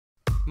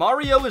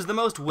Mario is the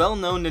most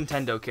well-known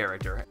Nintendo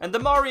character, and the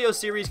Mario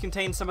series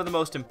contains some of the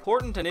most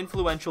important and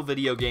influential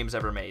video games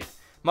ever made.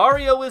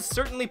 Mario is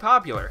certainly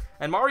popular,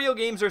 and Mario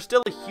games are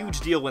still a huge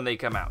deal when they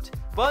come out.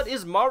 But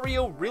is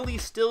Mario really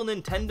still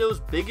Nintendo's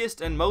biggest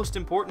and most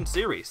important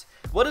series?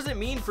 What does it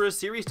mean for a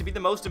series to be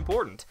the most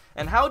important?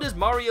 And how does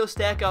Mario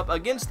stack up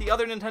against the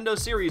other Nintendo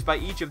series by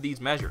each of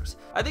these measures?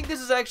 I think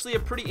this is actually a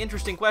pretty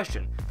interesting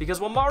question, because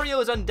while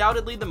Mario is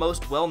undoubtedly the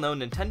most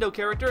well-known Nintendo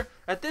character,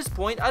 at this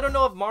point I don't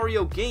know if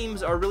Mario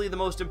games are really the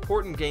most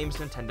important games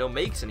Nintendo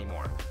makes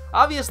anymore.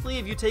 Obviously,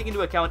 if you take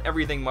into account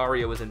everything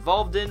Mario is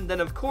involved in,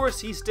 then of course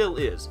he still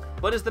is.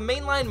 But is the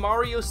mainline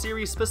Mario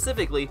series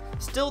specifically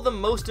still the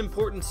most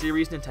important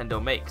series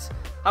Nintendo makes?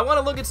 I want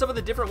to look at some of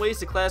the different ways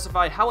to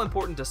classify how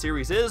important a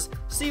series is,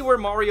 see where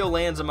Mario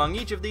lands among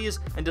each of these,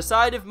 and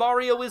decide if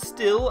Mario is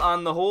still,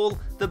 on the whole,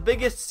 the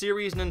biggest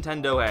series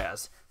Nintendo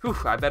has. Whew,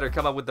 I better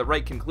come up with the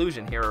right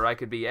conclusion here or I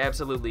could be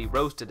absolutely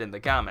roasted in the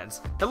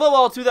comments. Hello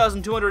all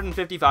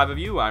 2,255 of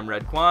you, I'm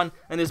Redkwan,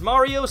 and is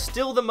Mario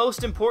still the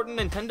most important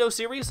Nintendo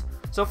series?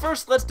 So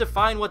first, let's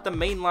define what the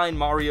mainline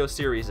Mario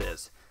series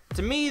is.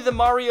 To me, the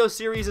Mario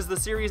series is the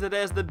series that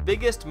has the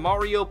biggest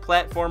Mario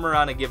platformer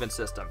on a given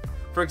system.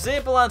 For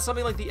example, on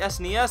something like the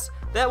SNES,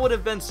 that would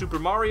have been Super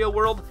Mario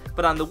World,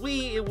 but on the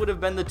Wii, it would have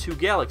been the 2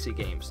 Galaxy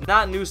games,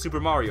 not New Super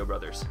Mario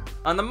Bros.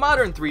 On the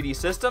modern 3D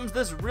systems,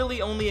 this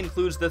really only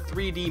includes the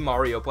 3D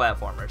Mario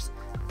platformers.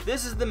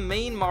 This is the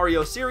main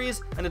Mario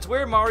series, and it's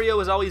where Mario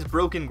has always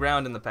broken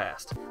ground in the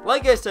past.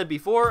 Like I said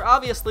before,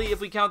 obviously if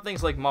we count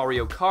things like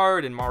Mario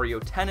Kart and Mario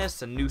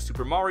Tennis and New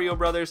Super Mario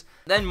Bros.,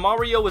 then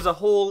Mario as a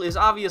whole is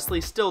obviously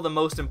still the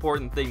most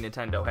important thing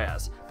Nintendo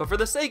has. But for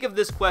the sake of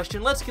this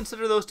question, let's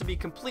consider those to be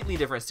completely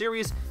different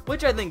series,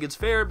 which I think is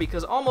fair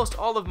because almost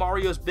all of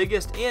Mario's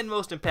biggest and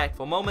most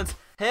impactful moments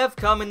have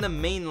come in the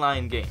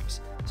mainline games.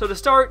 So to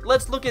start,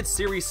 let's look at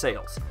series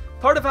sales.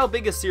 Part of how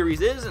big a series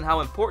is and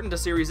how important a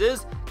series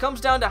is comes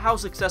down to how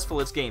successful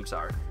its games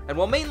are. And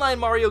while mainline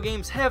Mario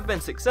games have been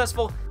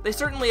successful, they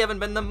certainly haven't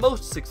been the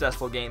most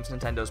successful games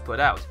Nintendo's put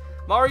out.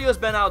 Mario's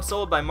been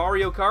outsold by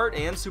Mario Kart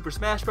and Super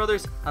Smash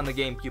Bros. On the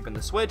GameCube and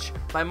the Switch,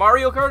 by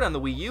Mario Kart on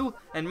the Wii U,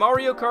 and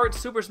Mario Kart,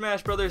 Super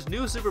Smash Bros.,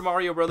 New Super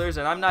Mario Bros.,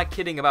 and I'm not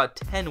kidding, about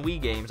 10 Wii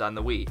games on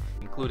the Wii,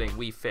 including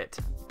Wii Fit.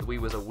 The Wii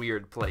was a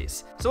weird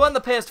place. So on the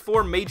past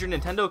 4 major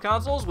Nintendo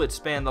consoles, which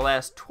span the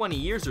last 20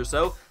 years or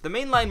so, the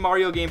mainline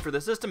Mario game for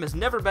the system has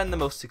never been the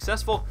most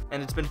successful,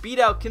 and it's been beat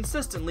out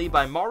consistently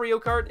by Mario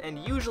Kart and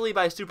usually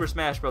by Super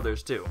Smash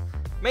Bros. Too.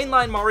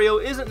 Mainline Mario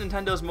isn't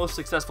Nintendo's most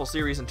successful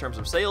series in terms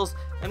of sales,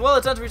 and while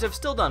its entries have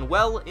still done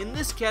well, in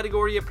this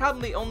category it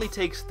probably only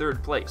takes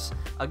 3rd place.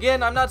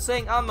 Again, I'm not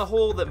saying on the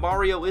whole that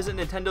Mario isn't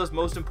Nintendo's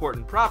most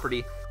important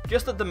property,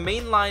 just that the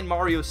mainline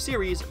Mario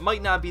series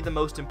might not be the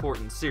most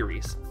important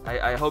series.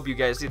 I hope you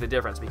guys see the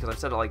difference because I've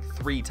said it like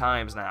 3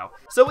 times now.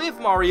 So if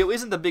Mario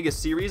isn't the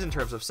biggest series in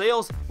terms of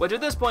sales, which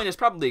at this point is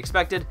probably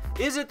expected,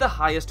 is it the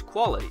highest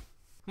quality?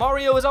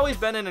 Mario has always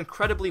been an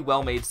incredibly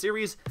well-made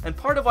series, and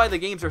part of why the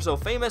games are so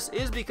famous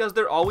is because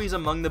they're always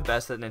among the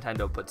best that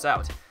Nintendo puts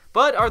out.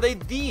 But are they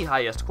the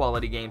highest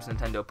quality games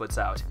Nintendo puts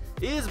out?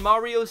 Is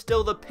Mario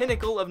still the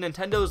pinnacle of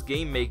Nintendo's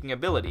game-making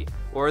ability?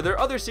 Or are there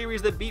other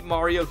series that beat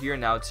Mario here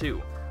now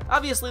too?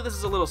 Obviously this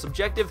is a little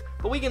subjective,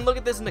 but we can look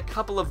at this in a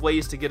couple of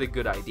ways to get a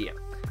good idea.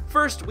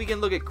 First, we can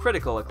look at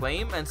critical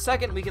acclaim, and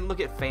second, we can look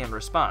at fan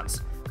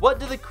response. What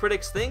do the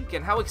critics think,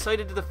 and how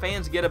excited do the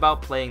fans get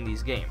about playing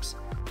these games?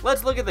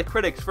 Let's look at the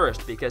critics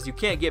first, because you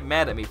can't get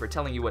mad at me for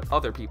telling you what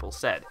other people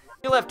said.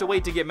 You'll have to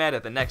wait to get mad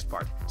at the next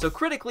part. So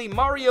critically,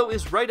 Mario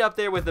is right up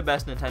there with the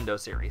best Nintendo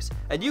series,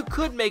 and you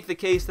could make the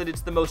case that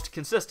it's the most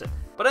consistent,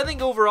 but I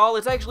think overall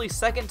it's actually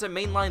second to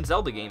mainline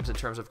Zelda games in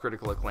terms of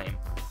critical acclaim.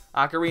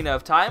 Ocarina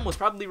of Time was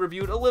probably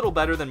reviewed a little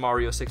better than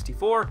Mario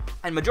 64,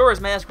 and Majora's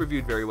Mask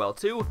reviewed very well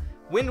too.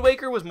 Wind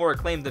Waker was more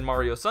acclaimed than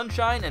Mario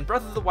Sunshine, and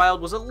Breath of the Wild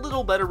was a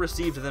little better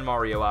received than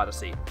Mario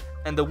Odyssey.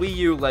 And the Wii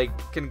U,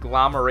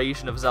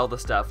 conglomeration of Zelda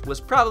stuff was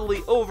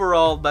probably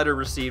overall better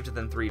received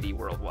than 3D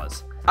World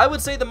was. I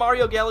would say the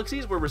Mario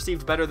Galaxies were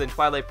received better than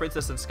Twilight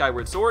Princess and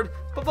Skyward Sword,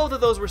 but both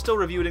of those were still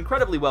reviewed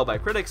incredibly well by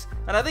critics,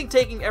 and I think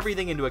taking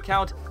everything into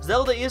account,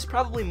 Zelda is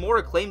probably more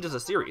acclaimed as a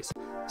series.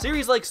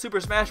 Series like Super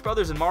Smash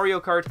Bros. And Mario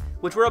Kart,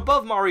 which were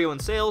above Mario in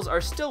sales,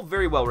 are still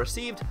very well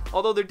received,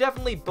 although they're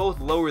definitely both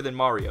lower than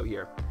Mario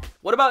here.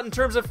 What about in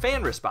terms of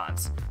fan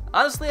response?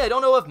 Honestly, I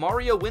don't know if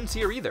Mario wins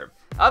here either.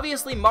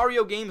 Obviously,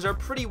 Mario games are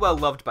pretty well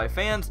loved by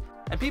fans,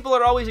 and people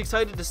are always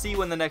excited to see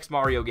when the next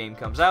Mario game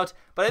comes out,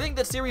 but I think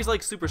that series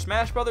like Super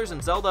Smash Bros.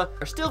 And Zelda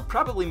are still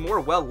probably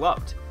more well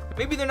loved.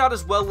 Maybe they're not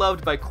as well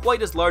loved by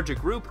quite as large a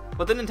group,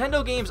 but the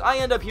Nintendo games I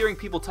end up hearing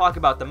people talk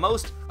about the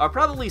most are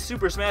probably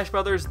Super Smash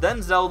Bros.,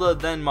 then Zelda,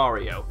 then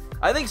Mario.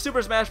 I think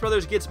Super Smash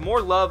Bros. Gets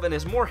more love and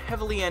is more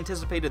heavily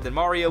anticipated than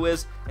Mario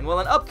is, and while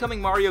an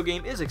upcoming Mario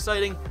game is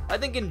exciting, I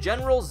think in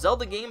general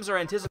Zelda games are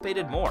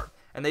anticipated more,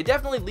 and they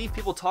definitely leave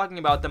people talking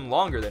about them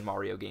longer than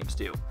Mario games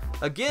do.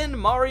 Again,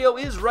 Mario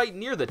is right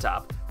near the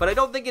top, but I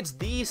don't think it's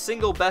the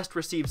single best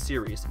received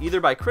series, either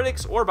by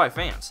critics or by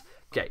fans.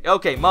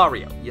 Okay,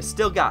 Mario, you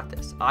still got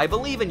this. I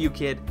believe in you,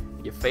 kid.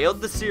 You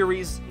failed the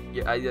series.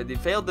 You failed you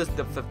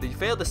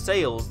failed the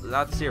sales,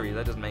 not the series.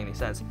 That doesn't make any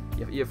sense.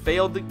 You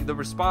failed the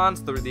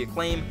response, the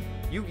acclaim.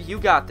 You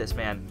got this,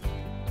 man.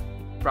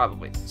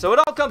 Probably. So it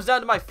all comes down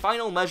to my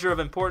final measure of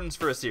importance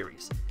for a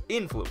series: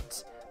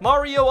 influence.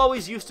 Mario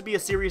always used to be a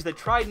series that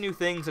tried new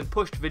things and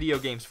pushed video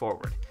games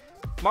forward.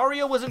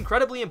 Mario was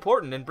incredibly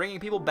important in bringing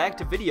people back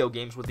to video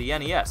games with the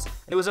NES, and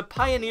it was a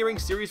pioneering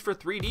series for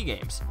 3D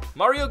games.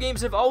 Mario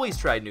games have always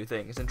tried new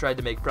things and tried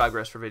to make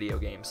progress for video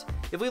games.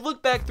 If we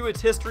look back through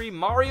its history,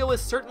 Mario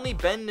has certainly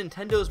been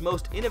Nintendo's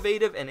most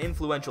innovative and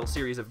influential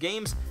series of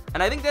games,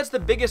 and I think that's the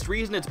biggest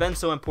reason it's been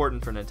so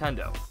important for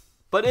Nintendo.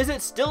 But is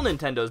it still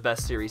Nintendo's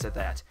best series at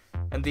that?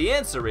 And the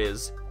answer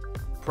is,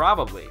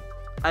 probably.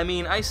 I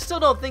mean, I still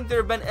don't think there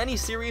have been any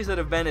series that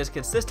have been as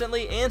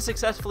consistently and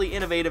successfully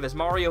innovative as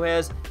Mario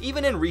has,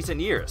 even in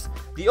recent years.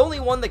 The only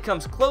one that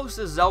comes close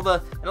is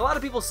Zelda, and a lot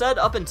of people said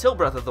up until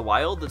Breath of the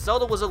Wild that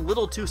Zelda was a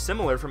little too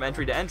similar from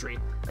entry to entry,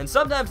 and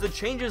sometimes the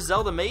changes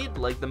Zelda made,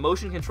 like the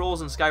motion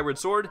controls in Skyward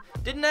Sword,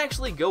 didn't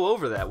actually go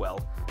over that well.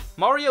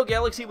 Mario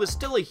Galaxy was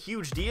still a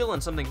huge deal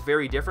and something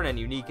very different and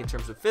unique in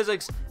terms of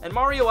physics, and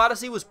Mario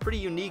Odyssey was pretty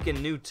unique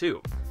and new too.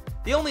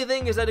 The only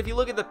thing is that if you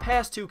look at the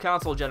past two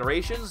console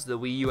generations, the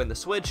Wii U and the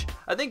Switch,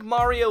 I think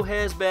Mario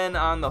has been,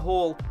 on the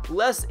whole,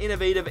 less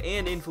innovative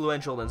and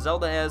influential than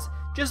Zelda has,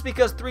 just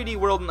because 3D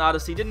World and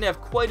Odyssey didn't have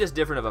quite as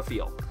different of a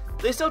feel.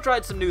 They still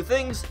tried some new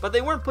things, but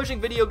they weren't pushing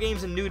video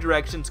games in new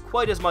directions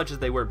quite as much as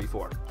they were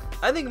before.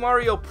 I think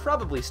Mario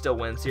probably still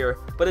wins here,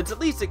 but it's at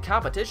least a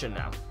competition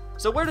now.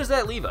 So where does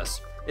that leave us?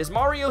 Is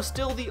Mario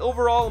still the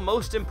overall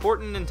most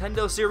important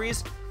Nintendo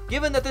series?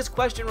 Given that this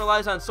question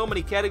relies on so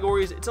many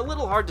categories, it's a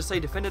little hard to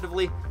say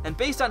definitively, and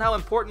based on how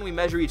important we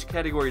measure each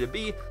category to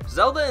be,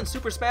 Zelda and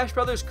Super Smash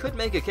Bros. Could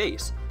make a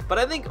case, but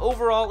I think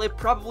overall it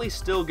probably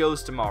still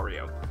goes to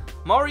Mario.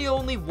 Mario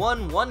only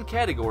won one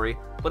category,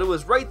 but it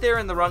was right there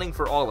in the running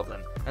for all of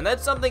them, and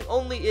that's something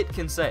only it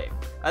can say.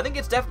 I think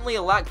it's definitely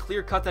a lot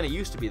clear-cut than it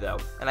used to be though,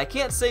 and I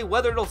can't say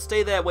whether it'll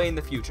stay that way in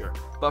the future.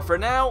 But for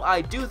now,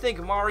 I do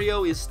think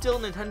Mario is still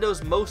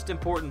Nintendo's most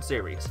important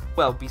series.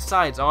 Well,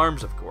 besides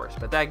ARMS of course,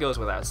 but that goes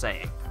without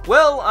saying.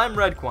 Well, I'm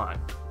Redkwan.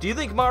 Do you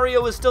think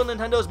Mario is still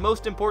Nintendo's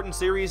most important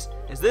series?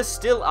 Is this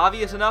still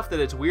obvious enough that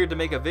it's weird to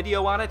make a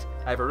video on it?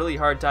 I have a really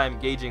hard time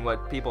gauging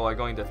what people are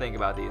going to think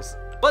about these.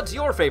 What's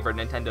your favorite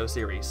Nintendo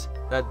series?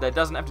 That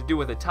doesn't have to do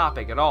with the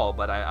topic at all,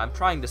 but I'm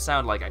trying to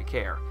sound like I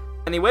care.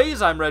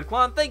 Anyways, I'm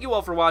Redkwan, thank you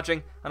all for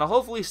watching, and I'll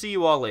hopefully see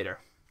you all later.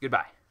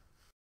 Goodbye.